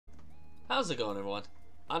How's it going, everyone?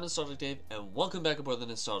 I'm Nostalgic Dave, and welcome back aboard the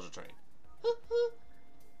Nostalgia Train.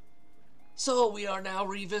 So, we are now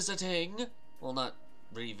revisiting, well, not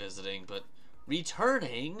revisiting, but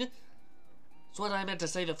returning. That's what I meant to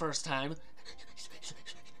say the first time.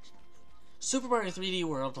 Super Mario 3D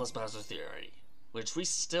World plus Bowser Theory, which we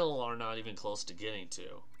still are not even close to getting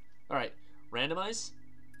to. Alright, randomize?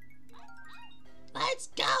 Let's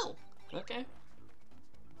go! Okay.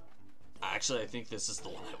 Actually, I think this is the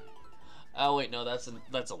one. Oh wait, no, that's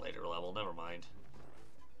a later level. Never mind.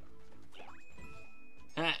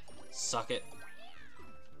 Ha! Suck it.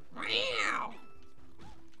 Meow!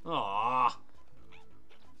 Aww.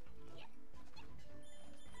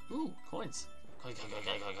 Ooh, coins. Coins.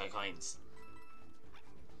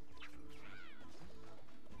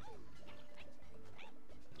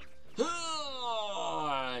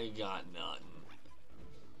 I got nothing.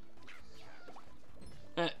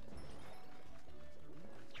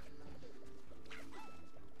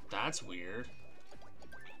 That's weird.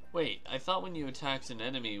 Wait, I thought when you attacked an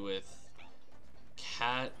enemy with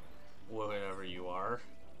cat, whatever you are.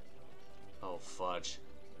 Oh, fudge.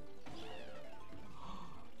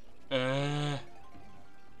 Well,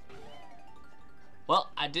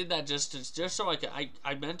 I did that just so I could.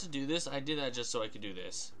 I meant to do this. I did that just so I could do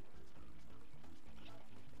this.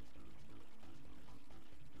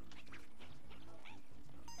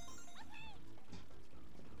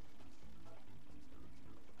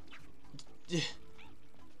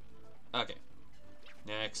 Okay.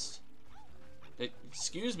 Next.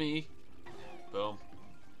 Excuse me. Boom.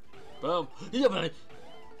 Boom. Yeah, buddy.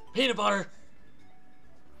 Peanut butter.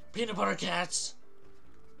 Peanut butter cats.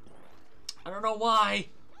 I don't know why,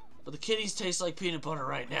 but the kitties taste like peanut butter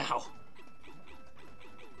right now.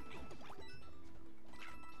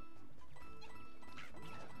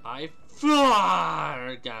 I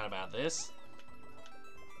forgot about this.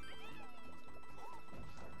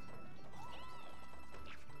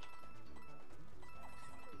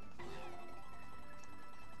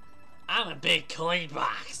 I'm a big coin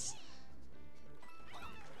box.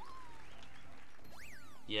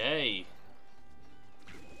 Yay.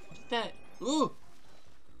 What's that? Ooh.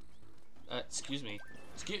 Excuse me.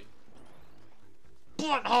 Excuse.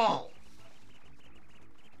 Butthole.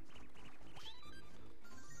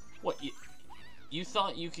 What, you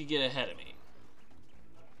thought you could get ahead of me?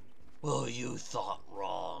 Well, you thought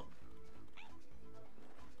wrong.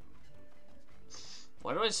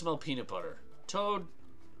 Why do I smell peanut butter? Toad.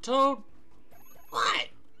 Toad? What?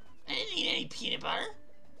 I didn't eat any peanut butter.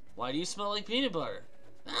 Why do you smell like peanut butter?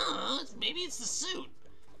 I don't know, maybe it's the suit.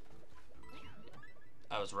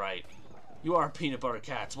 I was right. You are peanut butter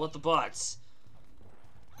cats. What the butts?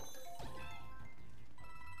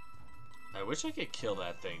 I wish I could kill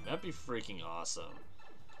that thing. That'd be freaking awesome.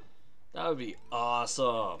 That would be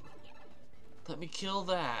awesome. Let me kill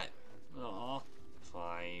that. Aw,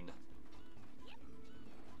 fine.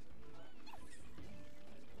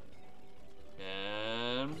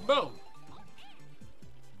 And boom!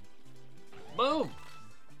 Boom!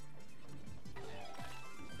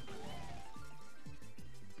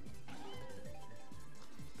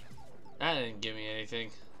 That didn't give me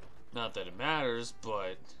anything. Not that it matters,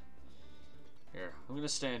 but... Here, I'm gonna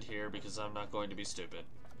stand here because I'm not going to be stupid.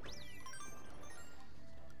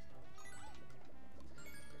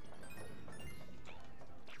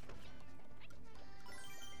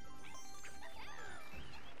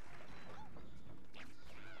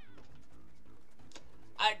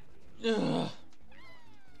 Ugh.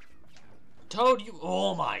 Toad, you...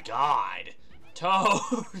 Oh my god!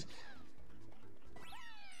 Toad!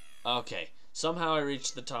 Okay, somehow I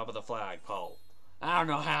reached the top of the flagpole. I don't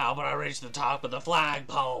know how, but I reached the top of the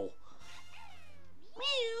flagpole.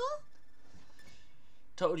 Meow.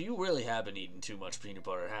 Toad, you really have been eating too much peanut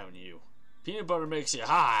butter, haven't you? Peanut butter makes you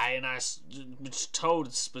high, and it's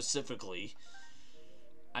Toad specifically.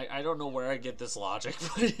 I don't know where I get this logic,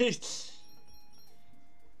 but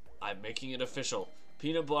I'm making it official.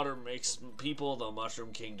 Peanut butter makes people of the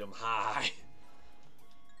Mushroom Kingdom high.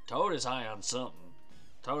 Toad is high on something.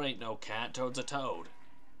 Toad ain't no cat. Toad's a toad.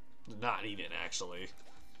 Not even, actually.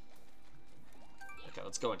 Okay,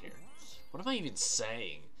 let's go in here. What am I even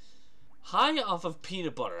saying? High off of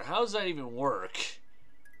peanut butter. How does that even work?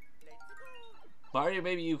 Mario,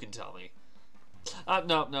 maybe you can tell me.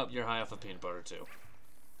 Nope, you're high off of peanut butter, too.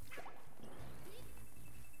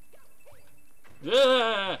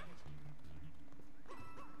 Yeah!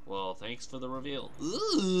 Well, thanks for the reveal.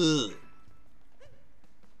 Ugh.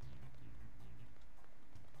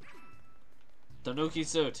 Tanuki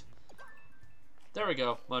suit. There we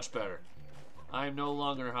go. Much better. I'm no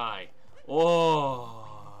longer high.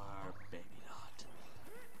 Or maybe not.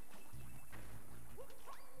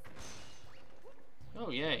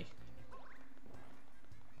 Oh, yay.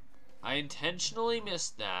 I intentionally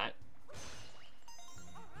missed that.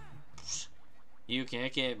 You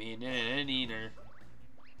can't get me neither.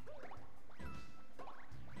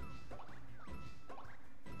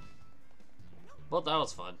 Well, that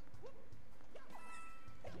was fun.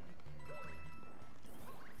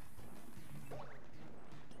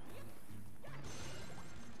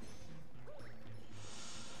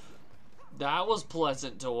 That was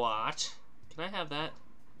pleasant to watch. Can I have that?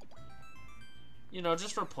 You know,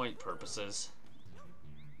 just for point purposes.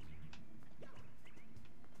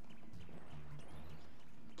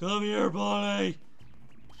 Come here, buddy!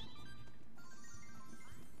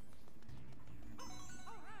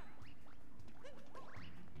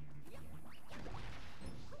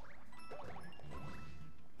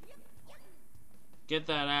 Get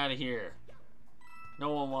that out of here.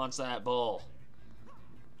 No one wants that bowl.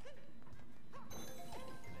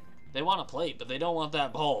 They want a plate, but they don't want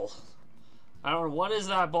that bowl. I don't know, what is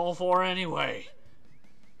that bowl for anyway?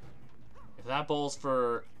 If that bowl's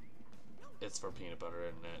for... It's for peanut butter,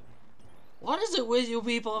 isn't it? What is it with you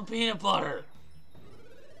people and peanut butter?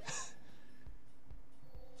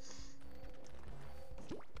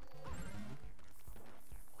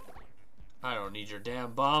 I don't need your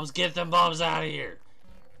damn bombs. Get them bombs out of here.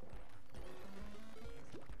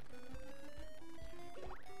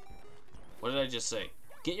 What did I just say?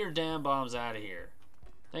 Get your damn bombs out of here.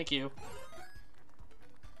 Thank you.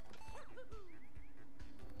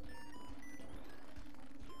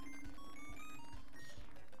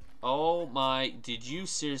 Oh my, did you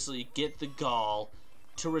seriously get the gall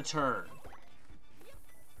to return?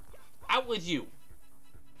 Out with you.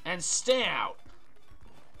 And stay out.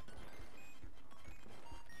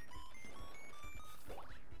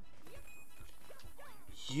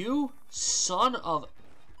 You son of...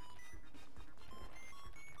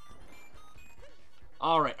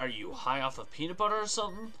 Alright, are you high off of peanut butter or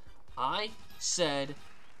something? I said...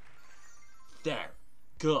 There.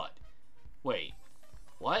 Good. Wait.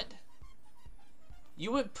 What?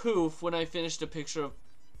 You went poof when I finished a picture of...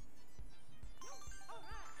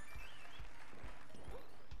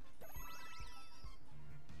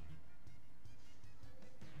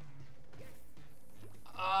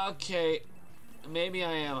 Okay. Maybe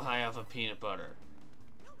I am high off of peanut butter.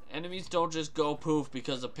 Enemies don't just go poof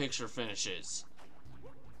because the picture finishes.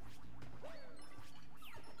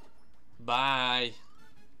 Bye.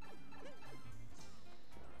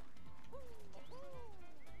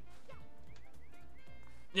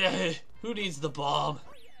 Yeah, who needs the bomb?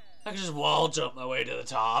 I can just wall jump my way to the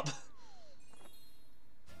top.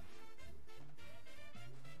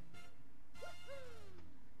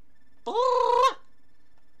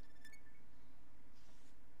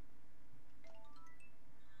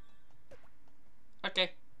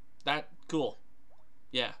 Okay, that cool.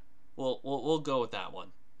 Yeah, we'll go with that one.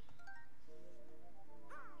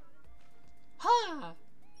 Ha!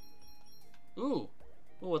 Ooh,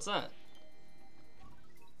 what's that?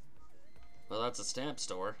 Well, that's a stamp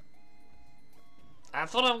store.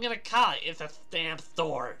 That's what I'm gonna call it. It's a stamp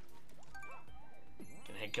store.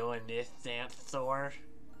 Can I go in this stamp store?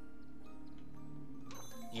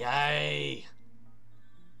 Yay!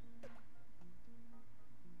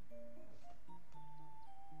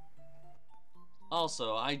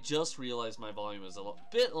 Also, I just realized my volume is a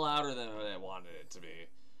bit louder than what I wanted it to be.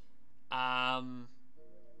 I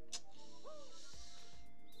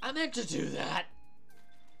meant to do that.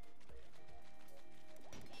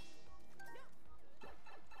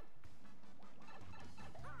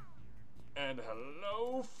 And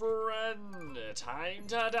hello, friend. Time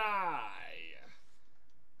to die.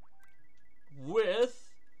 With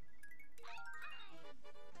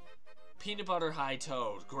peanut butter high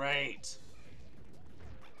toad. Great.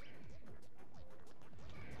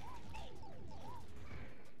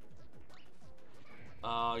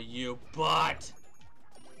 Oh, you butt.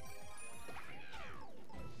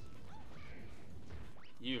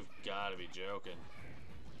 You've got to be joking.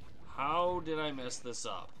 How did I mess this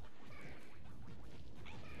up?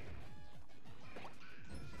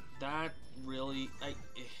 That really...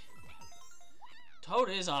 Toad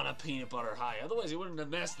is on a peanut butter high, otherwise he wouldn't have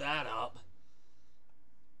messed that up.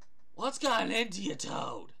 What's gotten into you,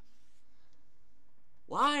 Toad?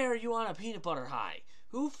 Why are you on a peanut butter high?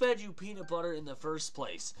 Who fed you peanut butter in the first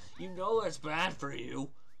place? You know that's bad for you.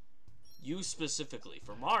 You specifically.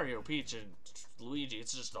 For Mario, Peach, and Luigi,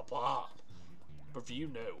 it's just a bomb. But for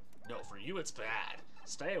you, no. No, for you, it's bad.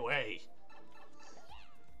 Stay away.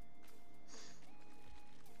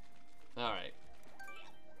 Alright.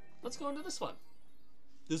 Let's go into this one.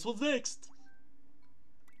 This one's next.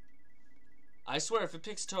 I swear, if it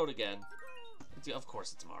picks Toad again, Of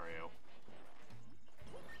course it's Mario.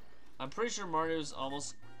 I'm pretty sure Mario's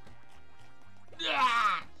almost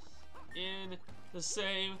in the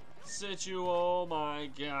same situ. Oh my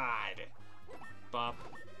god. Bop,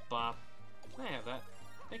 bop. Can I have that?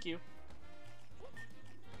 Thank you.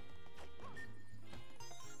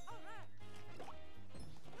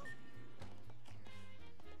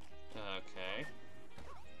 Okay.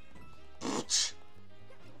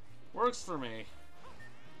 Works for me.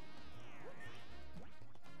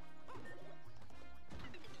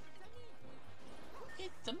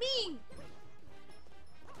 It's a me.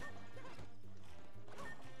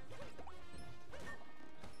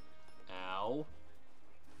 Ow.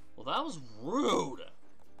 Well, that was rude.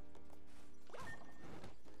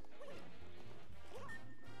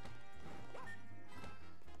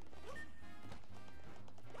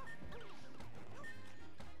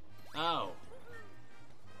 Oh.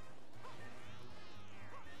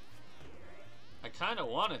 I kind of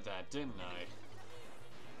wanted that, didn't I?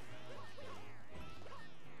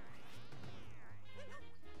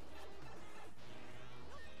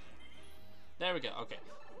 There we go, okay.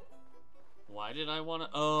 Why did I want to?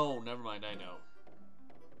 Oh, never mind, I know.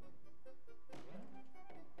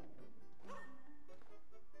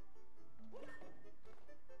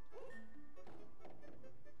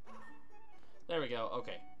 There we go,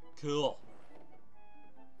 okay. Cool.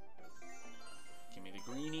 Give me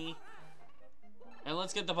the greenie. And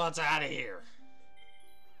let's get the butts out of here.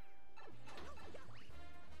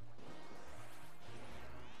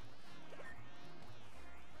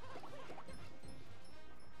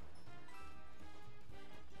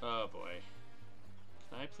 Oh boy.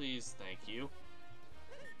 Can I please? Thank you.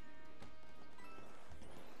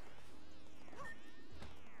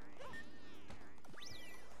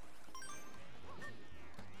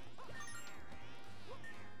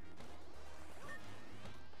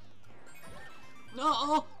 No!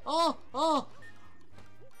 Oh! Oh! Oh!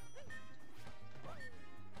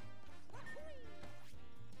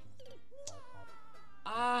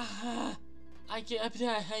 I can't.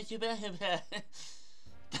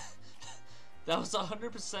 That was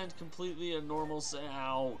 100% completely a normal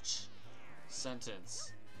ouch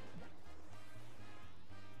sentence.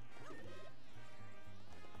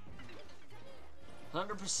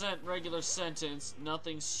 "100% regular sentence,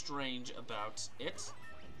 nothing strange about it."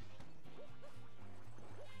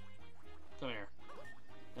 Come here.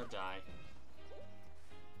 Now die.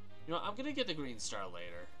 You know, I'm gonna get the green star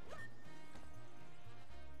later.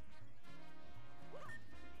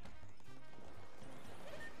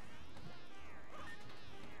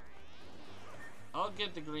 I'll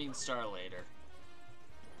get the green star later.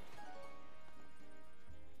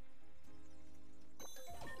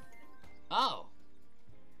 Oh.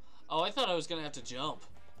 Oh, I thought I was gonna have to jump.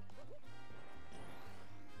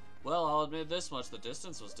 Well, I'll admit this much, the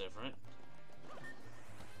distance was different.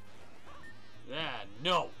 Yeah,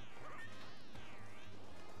 no!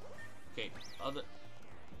 Okay, other...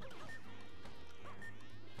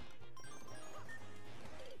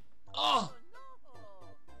 Oh!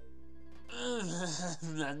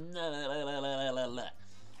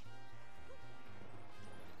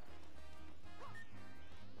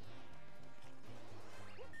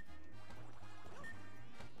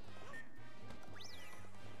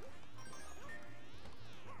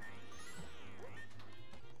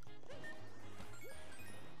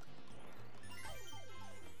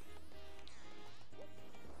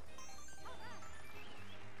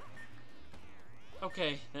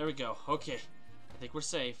 Okay, there we go. Okay, I think we're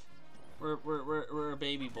safe. We're a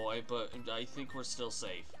baby boy, but I think we're still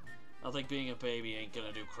safe. I think being a baby ain't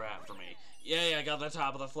gonna do crap for me. Yay, I got the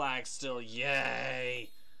top of the flag still. Yay!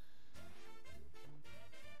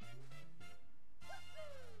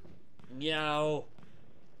 Yo.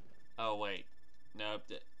 Oh wait, nope.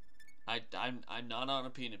 I'm not on a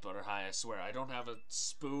peanut butter high. I swear. I don't have a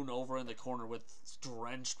spoon over in the corner with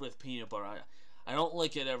drenched with peanut butter. I don't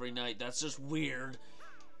lick it every night. That's just weird.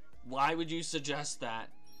 Why would you suggest that?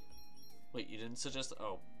 Wait, you didn't suggest...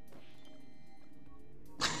 Oh.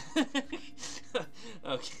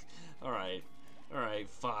 Okay. Alright. Alright,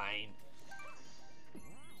 fine.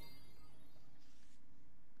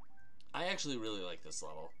 I actually really like this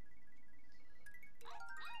level.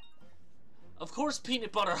 Of course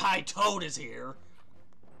Peanut Butter High Toad is here.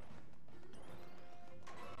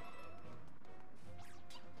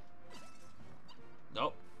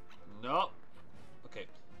 Nope. Nope. Okay.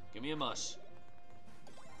 Give me a mush.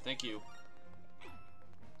 Thank you.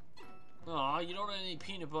 Aw, you don't have any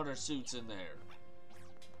peanut butter suits in there.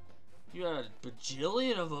 You had a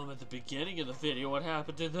bajillion of them at the beginning of the video. What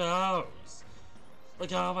happened to those?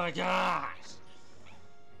 Like, oh my gosh.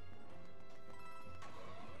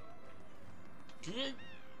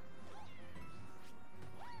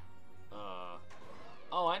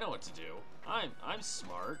 Oh, I know what to do. I'm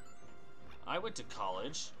smart. I went to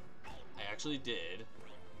college. I actually did.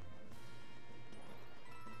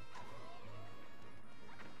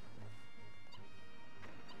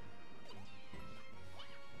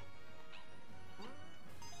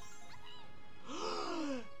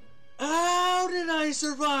 How did I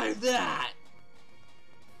survive that?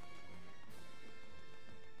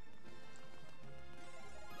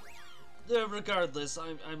 Regardless,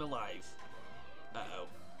 I'm alive. Uh-oh.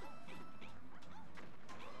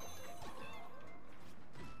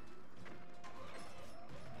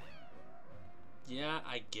 Yeah,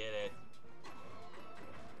 I get it.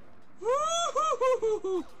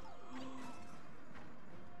 Woo-hoo-hoo-hoo-hoo.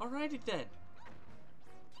 Alrighty then.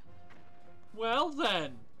 Well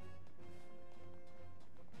then.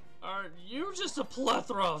 Aren't you just a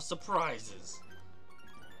plethora of surprises?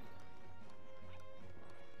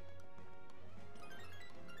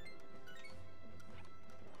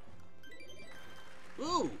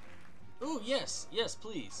 Ooh! Ooh, yes, yes,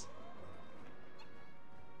 please.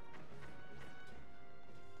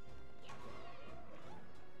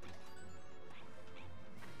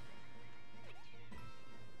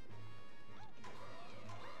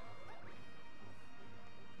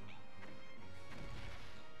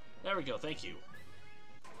 There we go, thank you.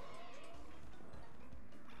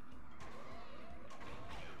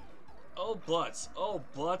 Oh, butts. Oh,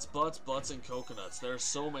 butts, butts, butts, and coconuts. There are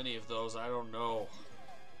so many of those, I don't know.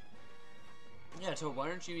 Yeah, Toad, why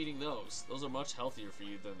aren't you eating those? Those are much healthier for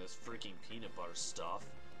you than this freaking peanut butter stuff.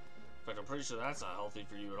 In fact, I'm pretty sure that's not healthy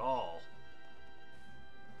for you at all.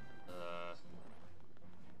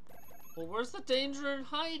 Well, where's the danger in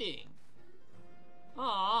hiding?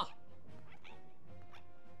 Ah.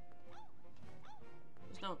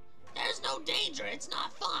 There's no danger. It's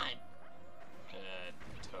not fun.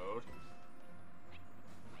 Toad.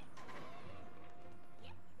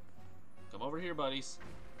 Come over here, buddies.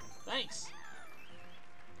 Thanks.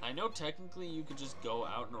 I know technically you could just go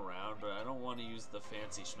out and around, but I don't want to use the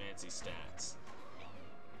fancy schmancy stats.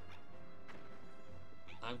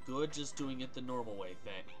 I'm good just doing it the normal way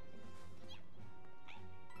thing.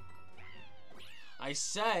 I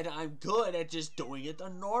said I'm good at just doing it the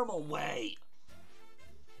normal way.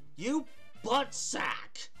 You butt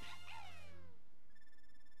sack.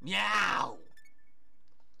 Meow.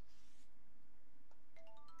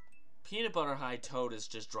 Peanut Butter High Toad is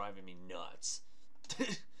just driving me nuts.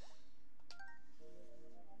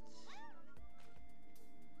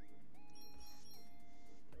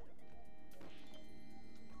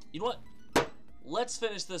 You know what? Let's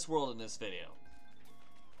finish this world in this video.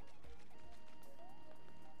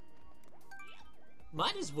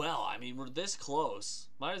 Might as well. I mean, we're this close.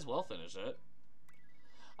 Might as well finish it.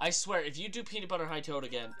 I swear, if you do Peanut Butter High Toad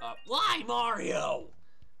again, why Mario?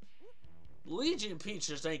 Luigi and Peach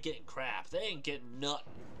just ain't getting crap. They ain't getting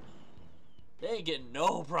nothing. They ain't getting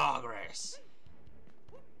no progress.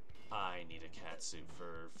 I need a cat suit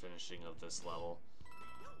for finishing of this level.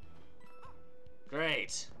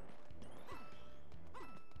 Great.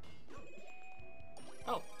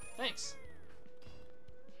 Oh, thanks.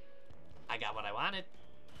 I got what I wanted.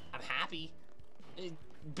 I'm happy.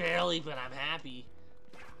 Barely, but I'm happy.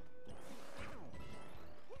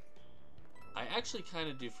 I actually kind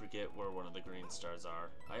of do forget where one of the green stars are.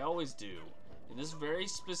 I always do. In this very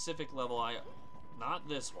specific level, not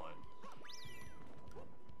this one.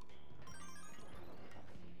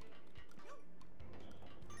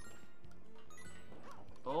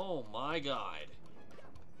 Oh my god.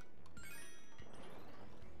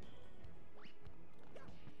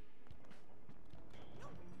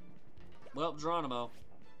 Well, Geronimo.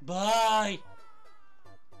 Bye!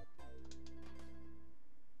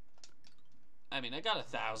 I mean, I got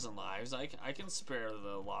 1,000 lives. I can spare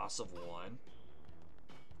the loss of one.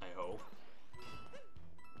 I hope.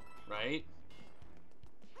 Right?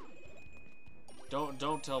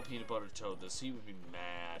 Don't tell Peanut Butter Toad this. He would be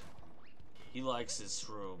mad. He likes his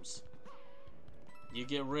shrooms. You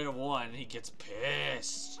get rid of one, and he gets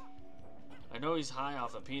pissed. I know he's high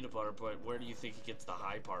off of peanut butter, but where do you think he gets the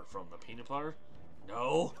high part from? The peanut butter?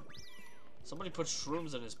 No. Somebody put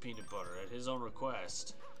shrooms in his peanut butter at his own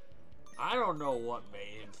request. I don't know what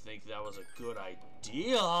made him think that was a good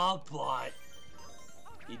idea, but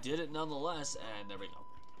he did it nonetheless, and there we go.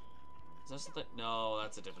 Is that something? No,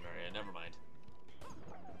 that's a different area. Never mind.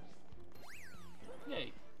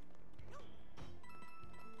 Yay.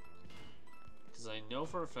 Because I know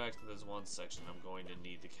for a fact that there's one section I'm going to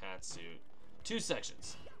need the cat suit. Two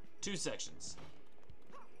sections. Two sections.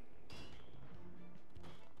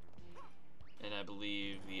 And I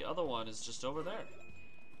believe the other other one is just over there.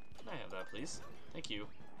 Can I have that, please? Thank you.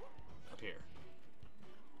 Up here.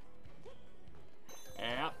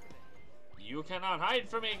 Yep. You cannot hide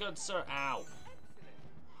from me, good sir. Ow.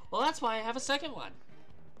 Well, that's why I have a second one.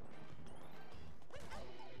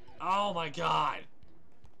 Oh my god.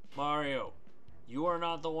 Mario, you are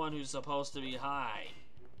not the one who's supposed to be high.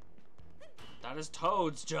 That is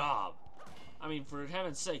Toad's job. I mean, for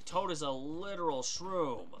heaven's sake, Toad is a literal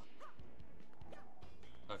shroom.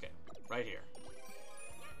 Okay, right here.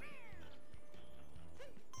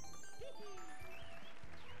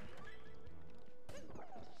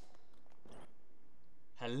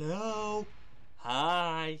 Hello?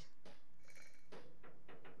 Hi.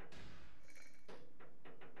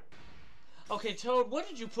 Okay, Toad, what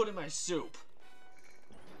did you put in my soup?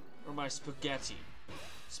 Or my spaghetti?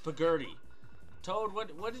 Spaghetti. Toad,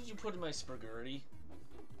 what did you put in my spaghetti?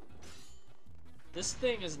 This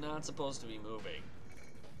thing is not supposed to be moving.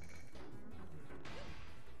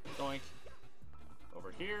 Doink.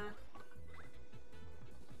 Over here.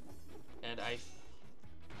 And I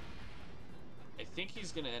think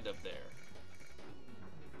he's gonna end up there.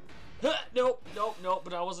 Nope, nope, nope,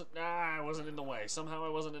 but I wasn't in the way. Somehow I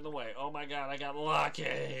wasn't in the way. Oh my god, I got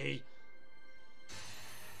lucky.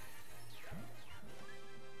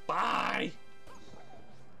 Bye!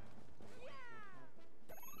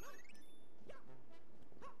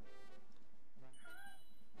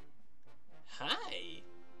 Hi!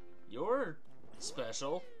 You're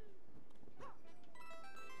special.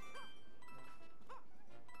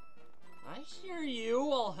 I hear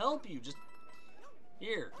you. I'll help you. Just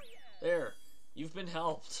here. There. You've been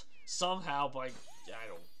helped. Somehow by... I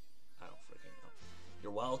don't freaking know.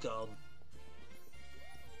 You're welcome.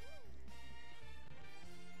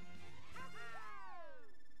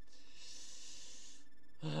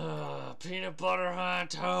 Peanut butter, huh,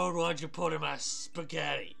 Toad? What'd you put in my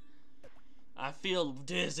spaghetti? I feel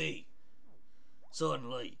dizzy.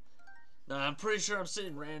 Suddenly. Now, I'm pretty sure I'm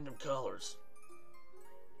seeing random colors.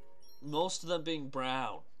 Most of them being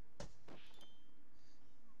brown. In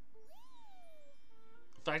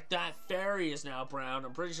fact, that fairy is now brown.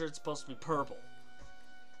 I'm pretty sure it's supposed to be purple.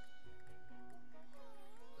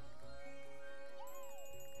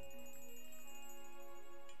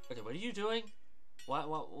 Okay, what are you doing?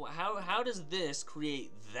 How does this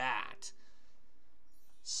create that?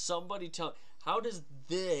 Somebody tell... How does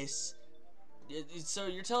this... So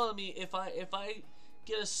you're telling me if I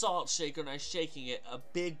get a salt shaker and I'm shaking it, a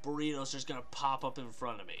big burrito's just gonna pop up in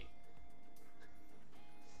front of me?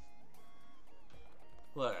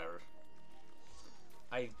 Whatever.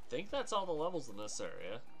 I think that's all the levels in this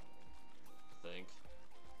area. I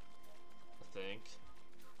think.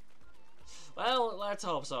 Well, let's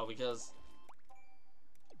hope so, because...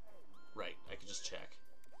 Right, I can just check.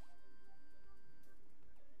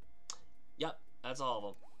 Yep, that's all of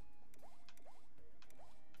them.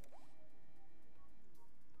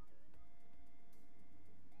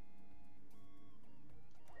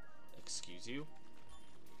 Excuse you?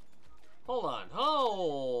 Hold on.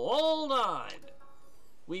 Oh, hold on.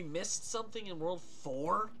 We missed something in World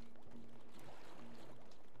 4?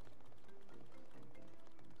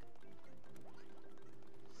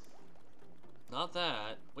 Not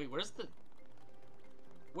that. Wait, where's the...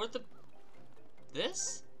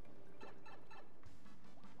 This?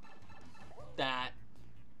 That.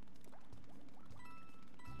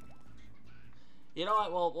 You know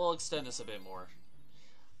what? We'll extend this a bit more.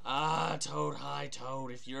 Ah, Toad. Hi,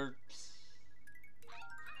 Toad. If you're...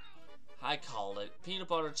 I called it. Peanut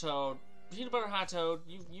butter Toad. Peanut butter hot Toad.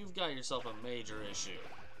 You've got yourself a major issue.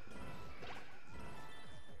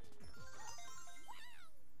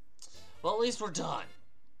 Well, at least we're done.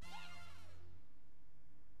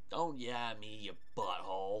 Don't yeah me, you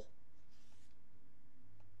butthole.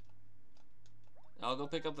 I'll go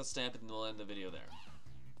pick up the stamp and we'll end the video there.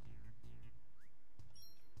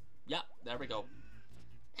 Yep, there we go.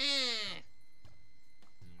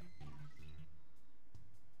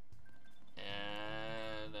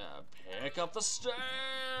 And pick up the stamp,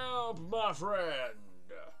 my friend.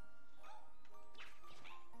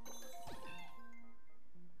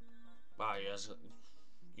 Wow, yes,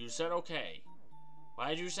 you said okay.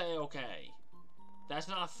 Why'd you say okay? That's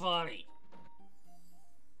not funny.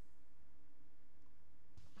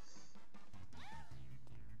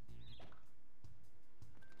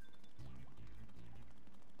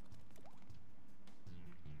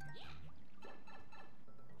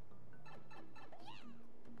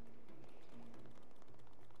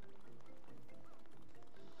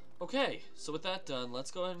 Okay, so with that done,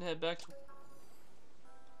 let's go ahead and head back to...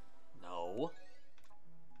 No.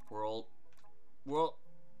 World...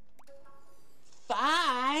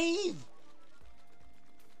 5?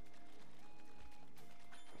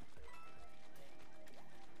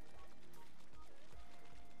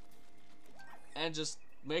 and just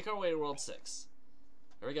make our way to World 6.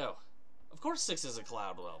 Here we go. Of course 6 is a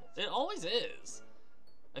cloud level. It always is.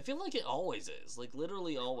 I feel like it always is. Like,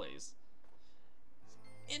 literally always.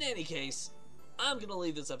 In any case, I'm going to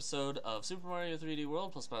leave this episode of Super Mario 3D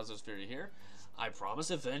World plus Bowser's Fury here. I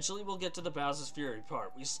promise eventually we'll get to the Bowser's Fury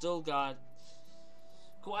part. We still got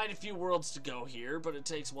quite a few worlds to go here, but it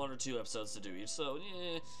takes 1 or 2 episodes to do each, so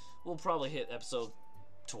we'll probably hit episode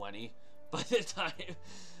 20 by the time.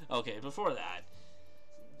 Okay, before that,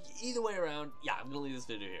 either way around, yeah, I'm going to leave this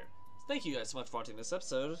video here. Thank you guys so much for watching this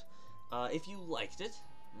episode. If you liked it,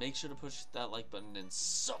 make sure to push that like button and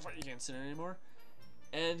so far you can't sit anymore.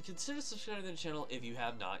 And consider subscribing to the channel if you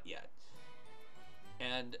have not yet.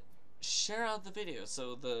 And share out the video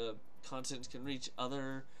so the content can reach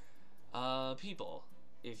other people.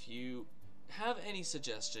 If you have any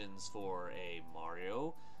suggestions for a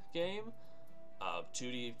Mario game, a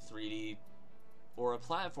 2D, 3D, or a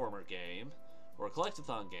platformer game, or a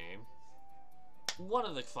collectathon game, one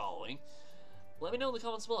of the following, let me know in the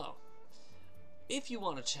comments below. If you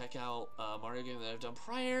want to check out a Mario game that I've done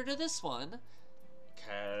prior to this one,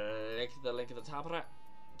 click the link at the top of that.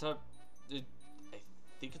 I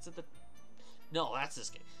think it's at the... No, that's this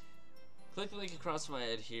game. Click the link across my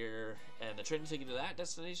head here, and the train will take you to that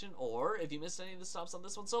destination, or if you missed any of the stops on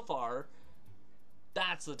this one so far,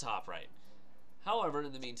 that's the top right. However,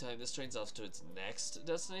 in the meantime, this train's off to its next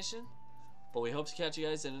destination, but we hope to catch you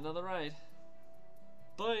guys in another ride.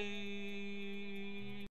 Bye!